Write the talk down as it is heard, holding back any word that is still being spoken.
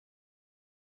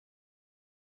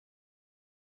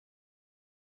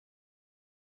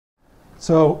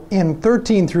So in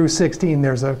 13 through 16,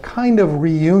 there's a kind of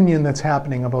reunion that's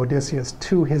happening of Odysseus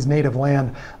to his native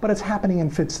land, but it's happening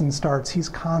in fits and starts. He's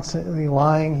constantly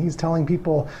lying. He's telling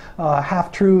people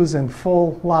half-truths and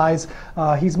full lies.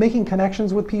 He's making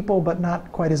connections with people, but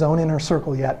not quite his own inner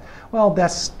circle yet. Well,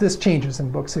 this changes in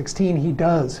book 16. He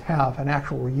does have an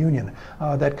actual reunion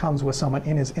that comes with someone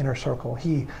in his inner circle.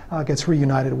 He gets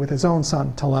reunited with his own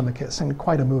son, Telemachus, in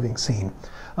quite a moving scene.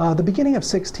 The beginning of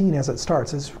 16 as it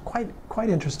starts is quite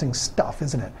interesting stuff,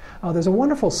 isn't it? There's a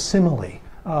wonderful simile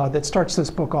that starts this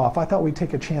book off. I thought we'd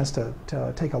take a chance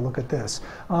to take a look at this.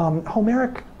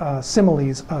 Homeric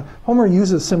similes, Homer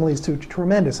uses similes to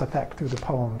tremendous effect through the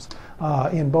poems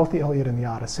in both the Iliad and the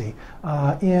Odyssey.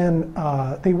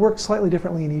 They work slightly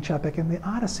differently in each epic. In the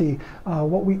Odyssey,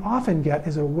 what we often get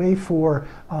is a way for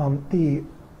the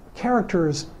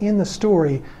characters in the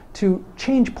story to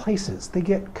change places. They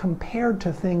get compared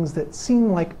to things that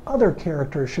seem like other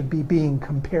characters should be being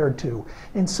compared to.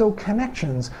 And so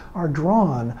connections are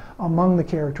drawn among the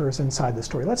characters inside the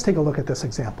story. Let's take a look at this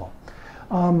example.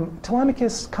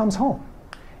 Telemachus comes home.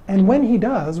 And when he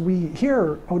does, we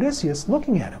hear Odysseus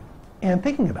looking at him and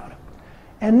thinking about him.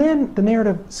 And then the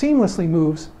narrative seamlessly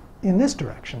moves in this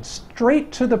direction.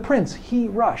 Straight to the prince he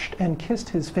rushed and kissed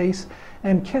his face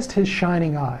and kissed his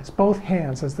shining eyes, both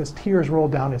hands, as the tears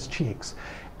rolled down his cheeks.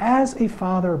 As a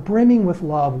father brimming with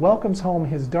love welcomes home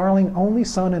his darling only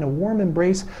son in a warm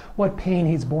embrace, what pain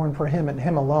he's borne for him and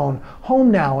him alone, home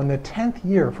now in the 10th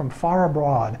year from far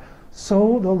abroad,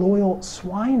 so the loyal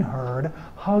swineherd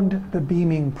hugged the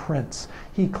beaming prince.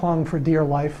 He clung for dear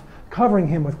life, covering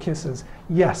him with kisses,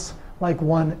 yes, like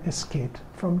one escaped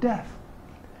from death.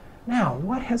 Now,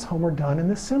 what has Homer done in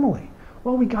this simile?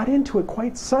 Well, we got into it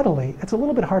quite subtly. It's a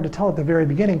little bit hard to tell at the very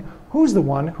beginning who's the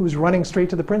one who's running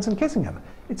straight to the prince and kissing him.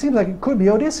 It seems like it could be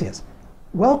Odysseus,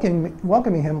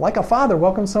 welcoming him like a father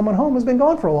welcomes someone home who's been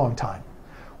gone for a long time.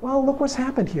 Well, look what's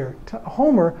happened here.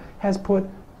 Homer has put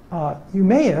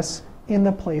Eumaeus in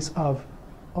the place of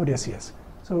Odysseus.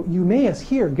 So Eumaeus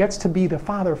here gets to be the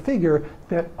father figure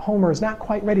that Homer is not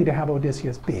quite ready to have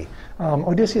Odysseus be.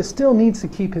 Odysseus still needs to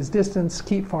keep his distance,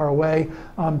 keep far away.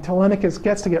 Telemachus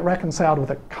gets to get reconciled with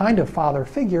a kind of father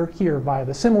figure here via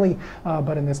the simile,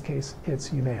 but in this case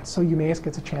it's Eumaeus. So Eumaeus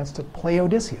gets a chance to play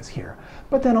Odysseus here.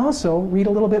 But then also, read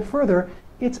a little bit further,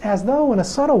 it's as though in a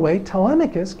subtle way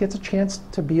Telemachus gets a chance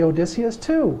to be Odysseus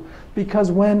too.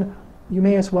 Because when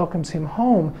Eumaeus welcomes him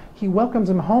home, he welcomes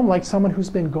him home like someone who's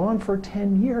been gone for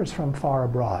 10 years from far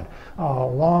abroad,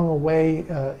 long away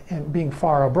and being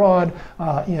far abroad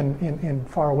in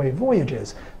faraway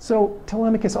voyages. So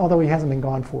Telemachus, although he hasn't been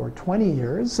gone for 20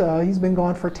 years, he's been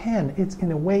gone for 10. It's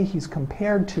in a way he's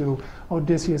compared to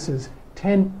Odysseus's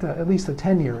at least the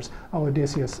 10 years of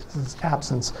Odysseus'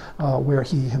 absence where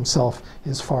he himself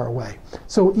is far away.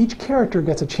 So each character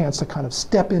gets a chance to kind of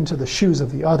step into the shoes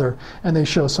of the other, and they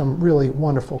show some really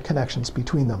wonderful connections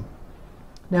between them.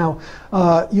 Now,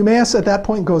 Eumaeus at that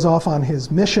point goes off on his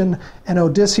mission, and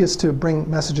Odysseus to bring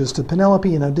messages to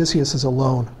Penelope, and Odysseus is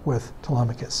alone with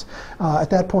Telemachus. At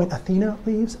that point, Athena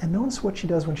leaves, and notice what she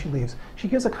does when she leaves. She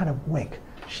gives a kind of wink.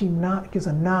 She gives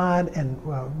a nod and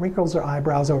wrinkles her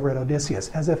eyebrows over at Odysseus,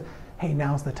 as if, hey,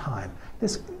 now's the time.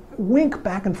 This wink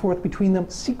back and forth between them,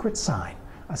 secret sign,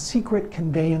 a secret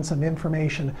conveyance of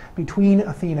information between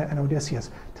Athena and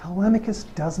Odysseus. Telemachus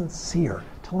doesn't see her.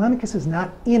 Telemachus is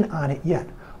not in on it yet.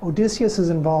 Odysseus is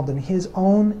involved in his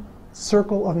own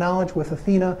circle of knowledge with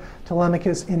Athena,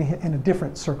 Telemachus in a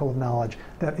different circle of knowledge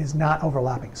that is not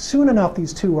overlapping. Soon enough,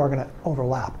 these two are going to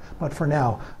overlap, but for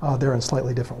now, they're in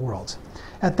slightly different worlds.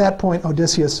 At that point,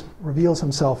 Odysseus reveals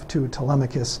himself to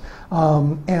Telemachus,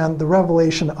 and the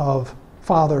revelation of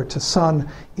father to son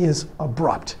is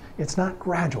abrupt. It's not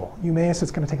gradual. Eumaeus,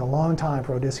 it's going to take a long time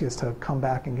for Odysseus to come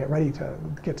back and get ready to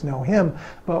get to know him,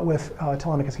 but with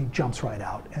Telemachus, he jumps right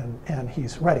out, and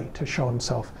he's ready to show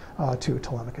himself to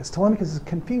Telemachus. Telemachus is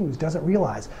confused, doesn't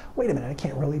realize, wait a minute, it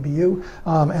can't really be you,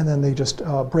 and then they just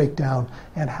break down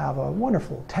and have a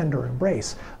wonderful, tender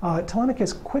embrace.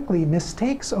 Telemachus quickly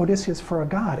mistakes Odysseus for a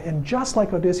god, and just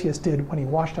like Odysseus did when he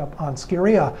washed up on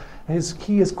Scheria,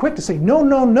 he is quick to say, no,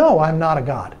 no, no, I'm not a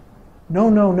god. No,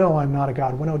 no, no, I'm not a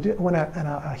god. When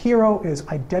a hero is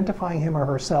identifying him or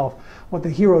herself, what the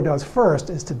hero does first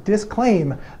is to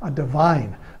disclaim a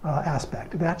divine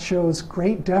aspect. That shows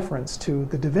great deference to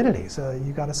the divinities.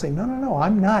 You got to say, no, no, no,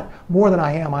 I'm not more than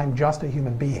I am. I'm just a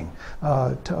human being.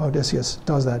 Odysseus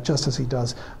does that just as he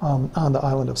does on the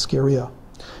island of Scheria.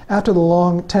 After the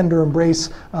long, tender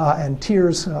embrace and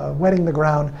tears wetting the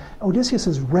ground, Odysseus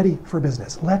is ready for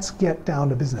business. Let's get down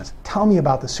to business. Tell me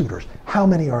about the suitors. How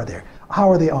many are there? How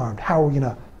are they armed? How are we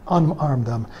going to unarm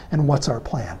them, and what's our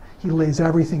plan? He lays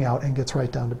everything out and gets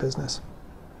right down to business.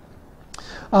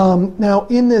 Now,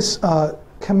 in this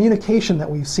communication that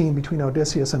we've seen between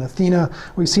Odysseus and Athena,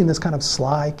 we've seen this kind of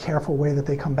sly, careful way that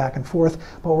they come back and forth,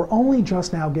 but we're only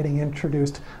just now getting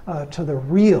introduced to the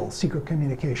real secret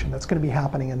communication that's going to be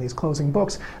happening in these closing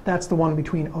books. That's the one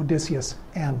between Odysseus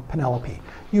and Penelope.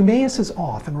 Eumaeus is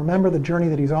off, and remember the journey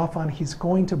that he's off on. He's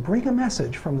going to bring a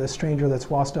message from this stranger that's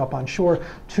washed up on shore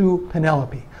to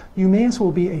Penelope. Eumaeus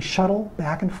will be a shuttle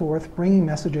back and forth, bringing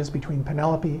messages between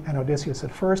Penelope and Odysseus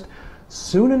at first.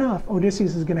 Soon enough,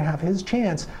 Odysseus is going to have his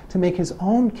chance to make his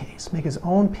own case, make his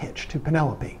own pitch to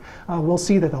Penelope. We'll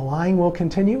see that the lying will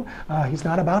continue. He's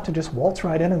not about to just waltz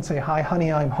right in and say, "Hi, honey,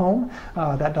 I'm home."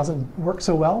 That doesn't work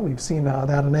so well. We've seen that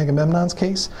in Agamemnon's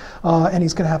case. And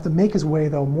he's going to have to make his way,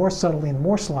 though, more subtly and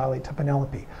more slyly to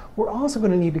Penelope. We're also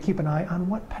going to need to keep an eye on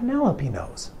what Penelope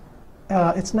knows.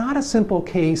 It's not a simple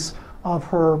case of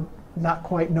her not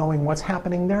quite knowing what's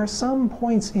happening. There are some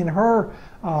points in her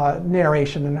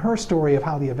narration, in her story of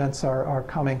how the events are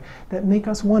coming, that make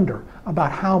us wonder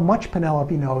about how much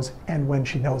Penelope knows and when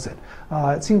she knows it.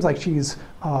 It seems like she's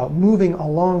moving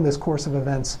along this course of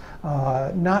events,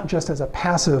 not just as a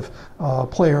passive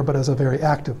player, but as a very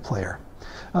active player.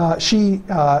 She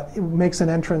makes an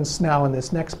entrance now in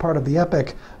this next part of the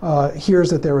epic, hears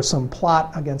that there was some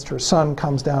plot against her son,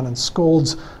 comes down and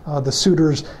scolds the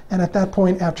suitors, and at that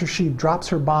point, after she drops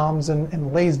her bombs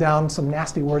and lays down some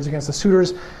nasty words against the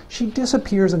suitors, she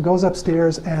disappears and goes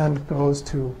upstairs and goes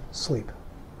to sleep.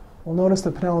 We'll notice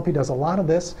that Penelope does a lot of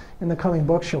this in the coming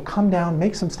books. She'll come down,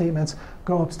 make some statements,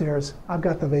 go upstairs, "I've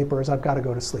got the vapors, I've got to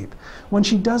go to sleep." When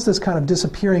she does this kind of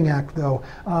disappearing act, though,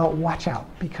 watch out,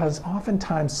 because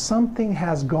oftentimes something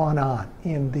has gone on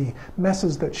in the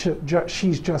messes that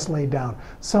she's just laid down.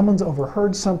 Someone's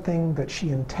overheard something that she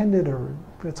intended, or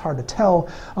it's hard to tell,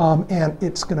 and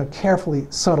it's going to carefully,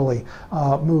 subtly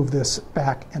move this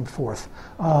back and forth.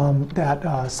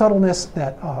 That subtleness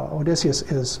that Odysseus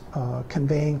is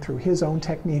conveying through his own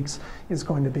techniques is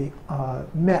going to be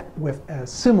met with a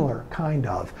similar kind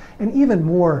of, an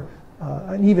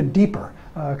even deeper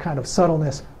kind of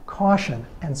subtleness, caution,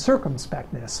 and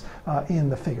circumspectness in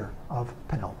the figure of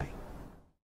Penelope.